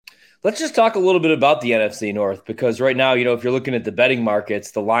Let's just talk a little bit about the NFC North because right now, if you're looking at the betting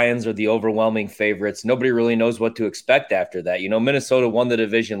markets, the Lions are the overwhelming favorites. Nobody really knows what to expect after that. Minnesota won the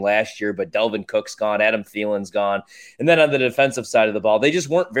division last year, but Delvin Cook's gone, Adam Thielen's gone. And then on the defensive side of the ball, they just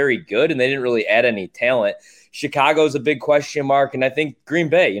weren't very good and they didn't really add any talent. Chicago's a big question mark. And I think Green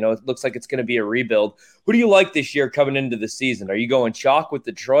Bay, it looks like it's going to be a rebuild. Who do you like this year coming into the season? Are you going chalk with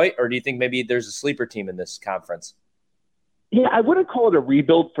Detroit, or do you think maybe there's a sleeper team in this conference? Yeah, I wouldn't call it a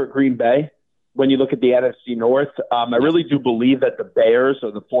rebuild for Green Bay when you look at the NFC North. I really do believe that the Bears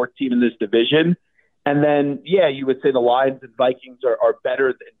are the fourth team in this division. And then, yeah, you would say the Lions and Vikings are better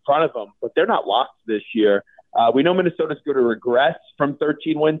in front of them, but they're not locked this year. We know Minnesota's going to regress from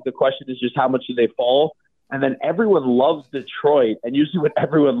 13 wins. The question is just how much do they fall? And then everyone loves Detroit. And usually when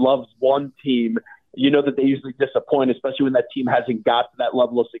everyone loves one team, you know that they usually disappoint, especially when that team hasn't got to that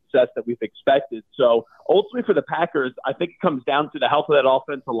level of success that we've expected. So ultimately for the Packers, I think it comes down to the health of that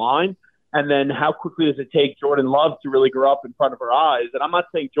offensive line and then how quickly does it take Jordan Love to really grow up in front of our eyes. And I'm not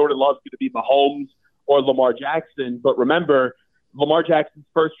saying Jordan Love's going to be Mahomes or Lamar Jackson, but remember, Lamar Jackson's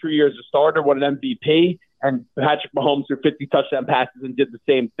first 3 years as a starter won an MVP, and Patrick Mahomes threw 50 touchdown passes and did the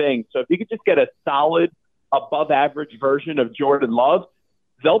same thing. So if you could just get a solid, above-average version of Jordan Love,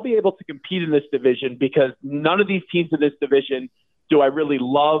 they'll be able to compete in this division because none of these teams in this division do I really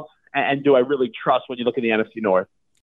love and do I really trust when you look at the NFC North.